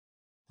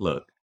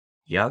Look,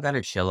 y'all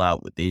gotta chill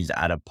out with these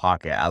out of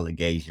pocket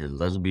allegations.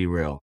 Let's be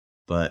real.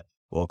 But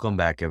welcome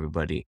back,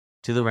 everybody,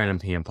 to the Random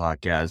PM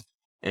podcast.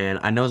 And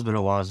I know it's been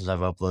a while since I've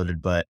uploaded,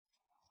 but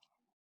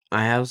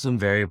I have some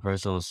very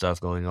personal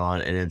stuff going on,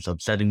 and it's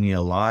upsetting me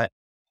a lot.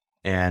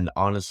 And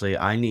honestly,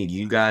 I need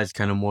you guys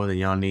kind of more than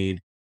y'all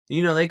need.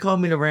 They call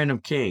me the Random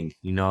King.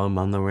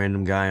 I'm the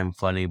random guy. I'm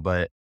funny,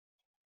 but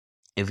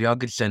if y'all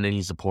could send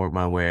any support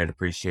my way, I'd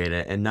appreciate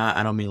it. And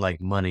I don't mean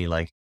like money,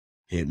 like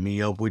hit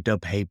me up with the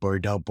paper,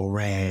 the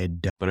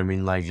bread. But I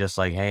mean like just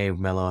like, hey,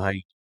 Mello, how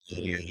you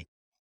doing?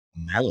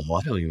 Mello,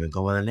 I don't even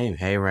go by the name.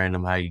 Hey,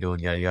 random, how you doing?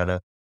 Yada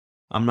yada.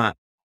 I'm not.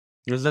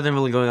 There's nothing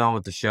really going on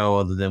with the show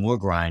other than we're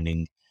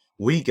grinding.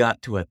 We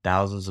got to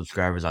 1,000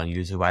 subscribers on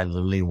YouTube. I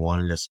literally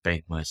wanted to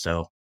spank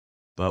myself.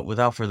 But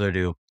without further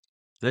ado,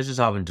 let's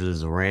just hop into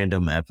this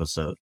random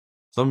episode.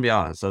 So I'm gonna be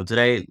honest. So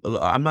today,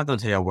 I'm not gonna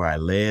tell you where I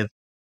live,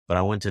 but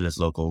I went to this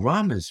local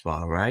ramen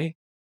spot, right?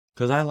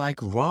 Because I like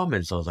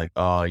ramen. So I was like,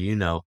 oh,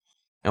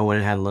 And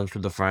when I had lunch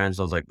with the friends,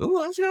 I was like, ooh,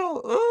 let's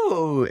go.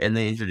 Ooh. And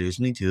they introduced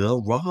me to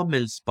the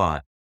ramen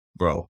spot.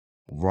 Bro,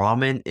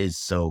 ramen is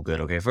so good.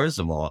 Okay, first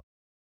of all,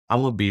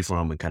 I'm a beef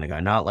ramen kind of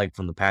guy. Not like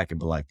from the packet,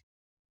 but like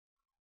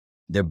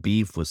their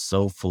beef was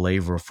so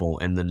flavorful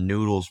and the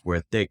noodles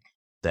were thick.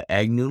 The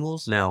egg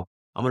noodles, now,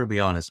 I'm gonna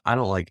be honest, I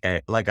don't like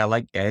egg. Like I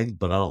like eggs,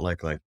 but I don't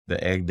like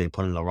the egg they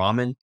put in the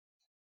ramen.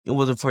 It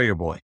wasn't for your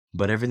boy.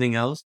 But everything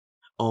else,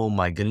 oh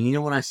my goodness. You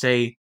know when I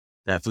say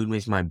that food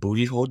makes my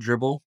booty hole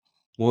dribble?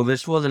 Well,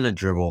 this wasn't a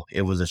dribble,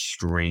 it was a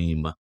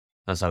stream.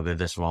 That's how good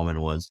this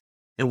ramen was.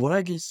 And what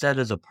I just said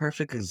is a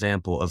perfect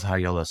example of how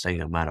y'all are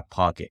saying I'm out of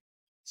pocket.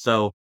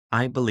 So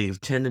I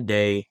believe 10 a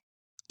day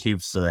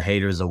keeps the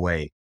haters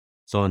away.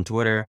 So on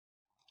Twitter,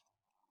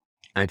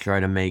 I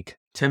try to make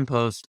 10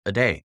 posts a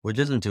day, which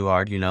isn't too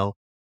hard,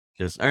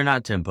 or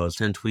not 10 posts,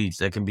 10 tweets.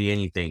 That can be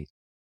anything.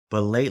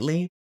 But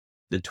lately,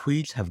 the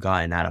tweets have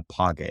gotten out of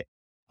pocket.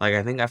 Like,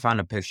 I think I found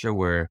a picture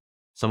where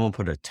someone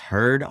put a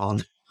turd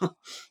on,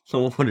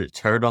 someone put a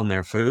turd on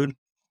their food,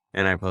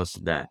 and I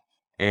posted that.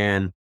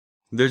 And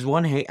there's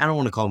one I don't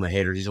want to call him a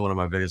hater. He's one of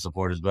my biggest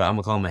supporters, but I'm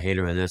gonna call him a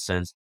hater in this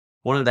sense.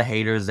 One of the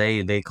haters,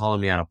 they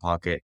calling me out of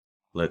pocket.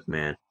 Look,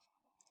 man,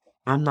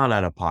 I'm not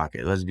out of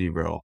pocket. Let's be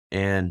real.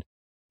 And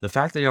the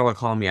fact that y'all are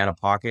calling me out of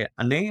pocket,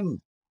 a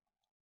name,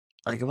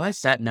 like if I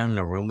sat down in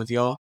a room with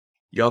y'all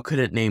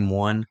couldn't name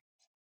one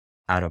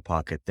out of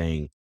pocket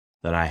thing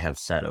that I have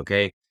said,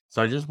 okay?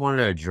 So I just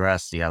wanted to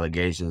address the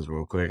allegations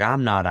real quick.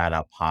 I'm not out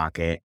of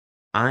pocket.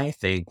 I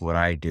think what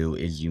I do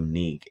is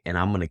unique, and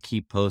I'm going to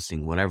keep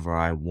posting whatever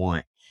I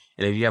want.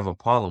 And if you have a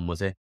problem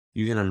with it,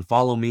 you can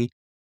unfollow me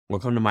or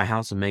come to my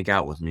house and make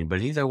out with me.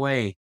 But either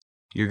way,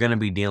 you're going to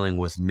be dealing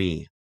with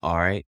me, all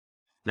right?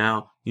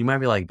 Now, you might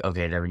be like,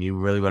 okay, Devin, you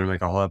really want to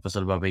make a whole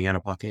episode about being out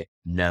of pocket?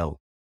 No.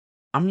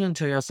 I'm gonna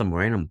tell y'all some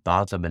random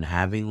thoughts I've been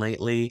having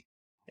lately,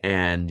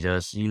 and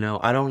just,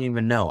 I don't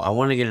even know. I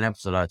want to get an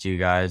episode out to you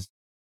guys,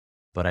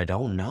 but I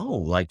don't know.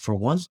 Like for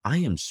once, I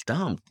am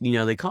stumped.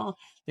 They call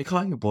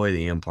your boy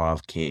the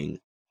Improv King.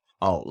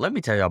 Oh, let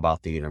me tell you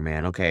about theater,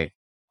 man. Okay,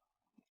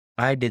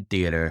 I did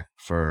theater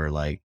for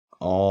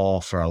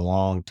for a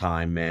long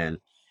time, man.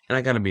 And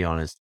I gotta be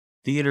honest,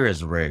 theater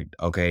is rigged.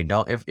 Okay,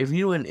 don't if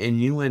you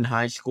in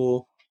high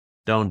school,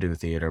 don't do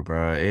theater,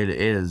 bro. It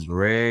is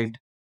rigged,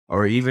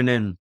 or even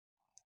in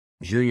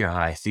junior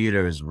high,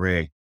 theater is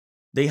rigged.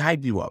 They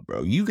hype you up,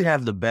 bro. You could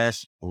have the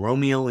best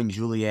Romeo and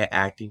Juliet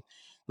acting.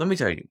 Let me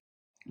tell you,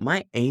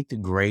 my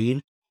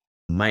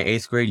my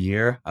eighth grade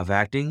year of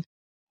acting,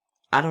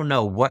 I don't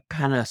know what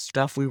kind of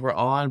stuff we were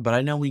on, but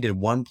I know we did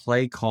one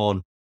play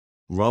called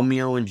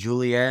Romeo and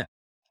Juliet,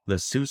 the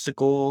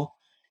Seussical,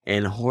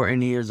 and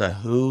Horton Hears a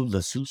Who, the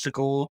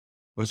Seussical,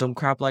 or some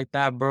crap like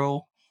that,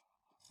 bro.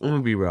 I'm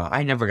gonna be real.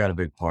 I never got a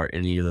big part in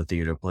any of the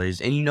theater plays.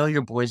 And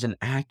your boy's an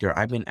actor.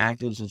 I've been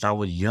acting since I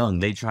was young.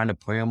 They trying to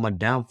prey on my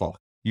downfall.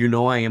 You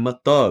know I am a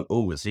thug.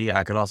 Oh, see,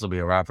 I could also be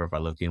a rapper if I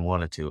looked and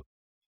wanted to.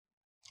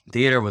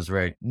 Theater was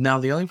rigged. Now,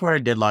 the only part I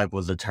did like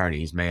was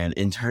attorneys, man.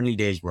 Attorney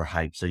days were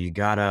hype. So you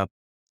got up,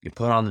 you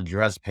put on the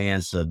dress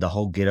pants, the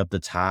whole get up, the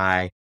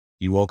tie.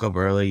 You woke up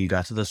early, you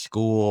got to the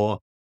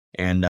school,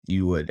 and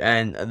these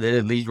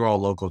were all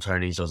local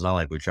attorneys, so it's not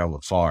like we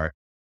traveled far.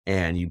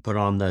 And you put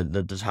on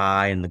the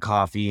tie and the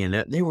coffee,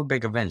 and they were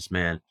big events,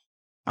 man.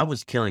 I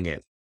was killing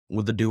it.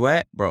 With the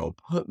duet, bro,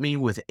 put me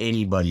with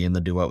anybody, and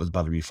the duet was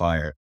about to be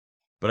fire.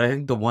 But I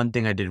think the one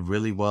thing I did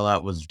really well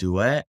at was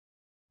duet,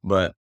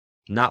 but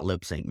not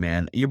lip sync,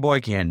 man. Your boy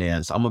can't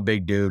dance. I'm a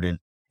big dude, and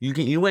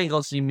you ain't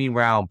gonna see me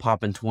round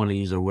popping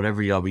 20s or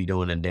whatever y'all be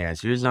doing in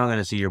dance. You're just not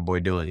gonna see your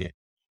boy doing it.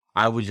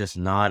 I was just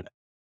not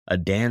a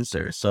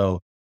dancer,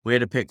 so we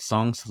had to pick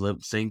songs to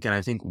lip sync, and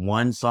I think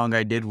one song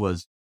I did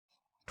was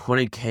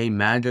 20K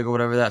Magic or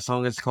whatever that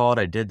song is called.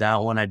 I did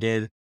that one. I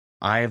did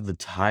Eye of the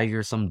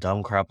Tiger, some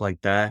dumb crap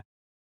like that.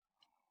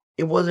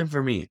 It wasn't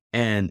for me,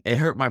 and it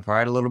hurt my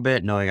pride a little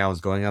bit knowing I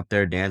was going up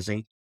there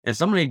dancing. And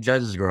some of the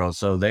judges girls,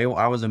 so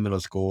I was in middle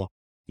school.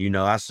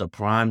 That's the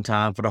prime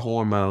time for the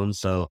hormones.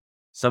 So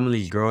some of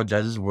these girl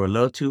judges were a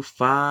little too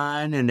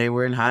fine, and they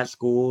were in high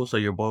school. So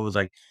your boy was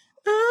like,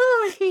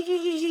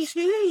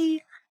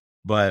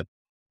 But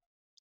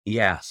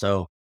yeah,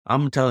 so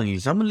I'm telling you,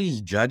 some of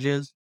these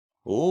judges,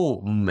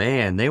 oh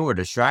man, they were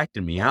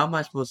distracting me. How am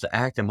I supposed to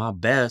act at my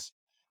best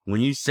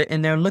when you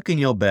sitting there looking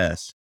your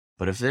best?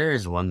 But if there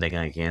is one thing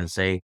I can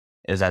say,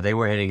 is that they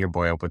were hitting your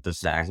boy up with the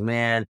snacks.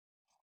 Man,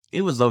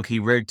 it was low key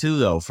rigged too,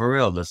 though. For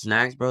real, the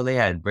snacks, bro. They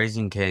had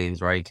Raising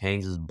Cane's, right?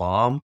 Cane's is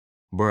bomb,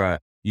 bruh.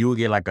 You would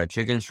get like a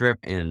chicken strip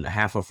and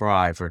half a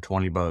fry for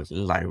 $20. It was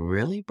like,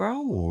 really,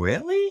 bro?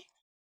 Really?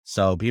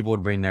 So people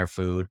would bring their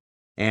food,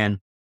 and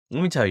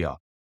let me tell y'all,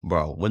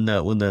 bro. When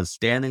the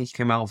standings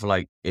came out for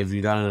like if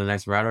you got in the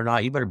next round or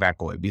not, you better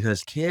back away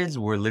because kids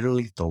were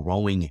literally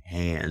throwing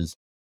hands.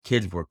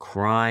 Kids were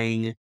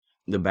crying.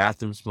 The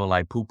bathroom smelled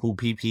like poo poo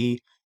pee pee.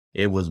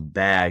 It was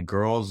bad.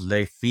 Girls,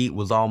 their feet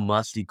was all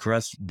musty,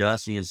 crusty,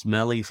 dusty, and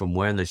smelly from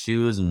wearing the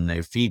shoes and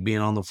their feet being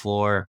on the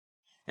floor.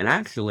 And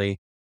actually,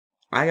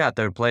 I got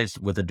third place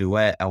with a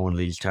duet at one of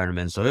these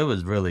tournaments, so it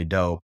was really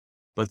dope.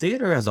 But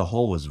theater as a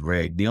whole was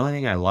rigged. The only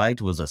thing I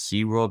liked was a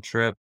SeaWorld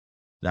trip.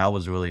 That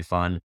was really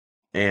fun.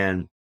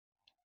 And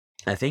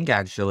I think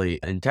actually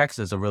in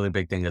Texas, a really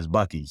big thing is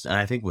Buc-ee's. And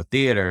I think with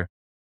theater,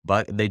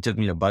 but they took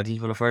me to Buc-ee's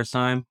for the first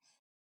time.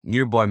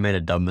 Your boy made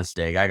a dumb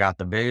mistake. I got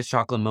the biggest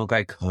chocolate milk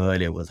I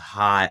could. It was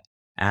hot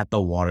at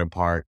the water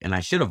park, and I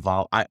should have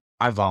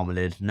I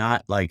vomited,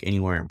 not like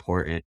anywhere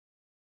important,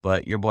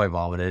 but your boy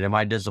vomited. Am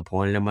I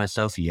disappointed in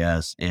myself?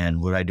 Yes.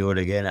 And would I do it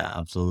again?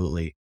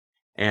 Absolutely.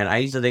 And I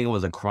used to think it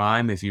was a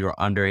crime if you were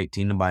under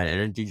 18 to buy an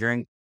energy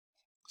drink.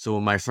 So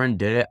when my friend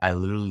did it, I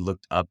literally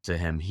looked up to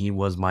him. He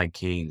was my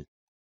king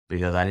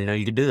because I didn't know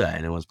you could do that,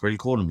 and it was pretty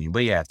cool to me.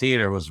 But yeah,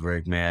 theater was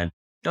rigged, man.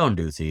 Don't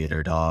do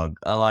theater, dog.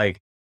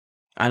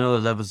 I know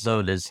this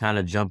episode is kind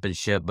of jumping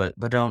ship, but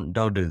don't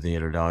do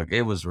theater, dog.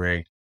 It was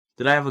rigged.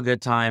 Did I have a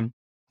good time?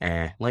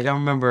 Like I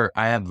remember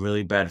I have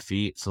really bad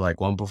feet, so like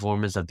one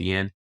performance at the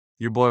end,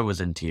 your boy was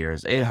in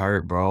tears. It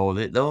hurt, bro.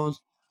 Those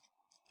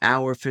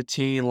hour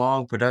 15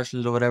 long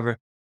productions or whatever,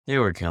 they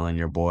were killing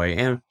your boy.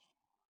 And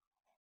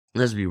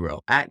let's be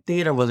real, at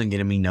theater wasn't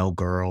getting me no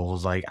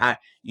girls. Like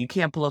you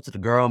can't pull up to the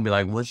girl and be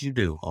like, "What you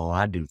do?" "Oh,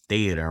 I do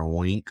theater."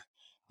 Wink.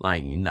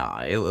 Like,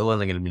 nah, it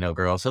wasn't gonna be no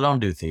girl. So don't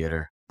do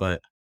theater.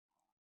 But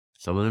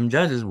some of them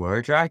judges were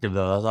attractive,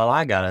 though. That's all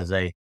I gotta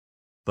say.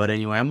 But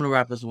anyway, I'm gonna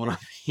wrap this one up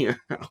here.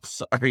 I'm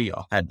sorry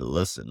y'all had to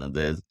listen to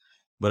this.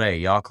 But hey,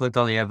 y'all clicked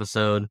on the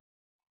episode.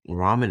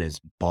 Ramen is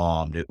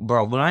bomb, dude.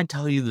 Bro, when I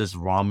tell you this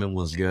ramen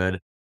was good,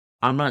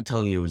 I'm not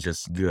telling you it was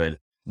just good.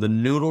 The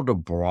noodle to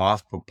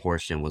broth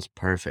proportion was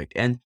perfect.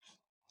 And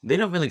they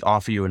don't really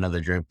offer you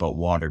another drink but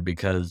water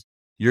because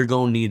you're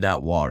gonna need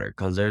that water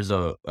because there's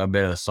a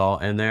bit of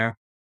salt in there.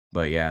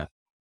 But yeah,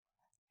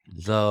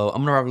 so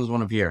I'm gonna wrap this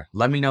one up here.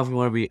 Let me know if you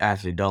want to be.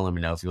 Actually, don't let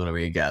me know if you want to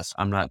be a guest.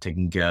 I'm not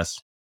taking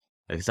guest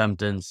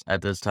acceptance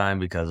at this time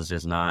because it's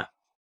just not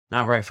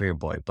right for your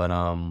boy. But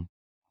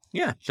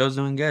yeah, show's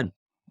doing good.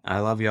 I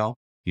love y'all.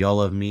 Y'all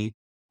love me.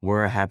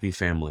 We're a happy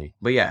family.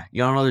 But yeah,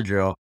 y'all know the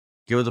drill.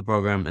 Get with the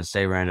program and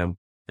stay random.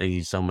 Thank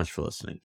you so much for listening.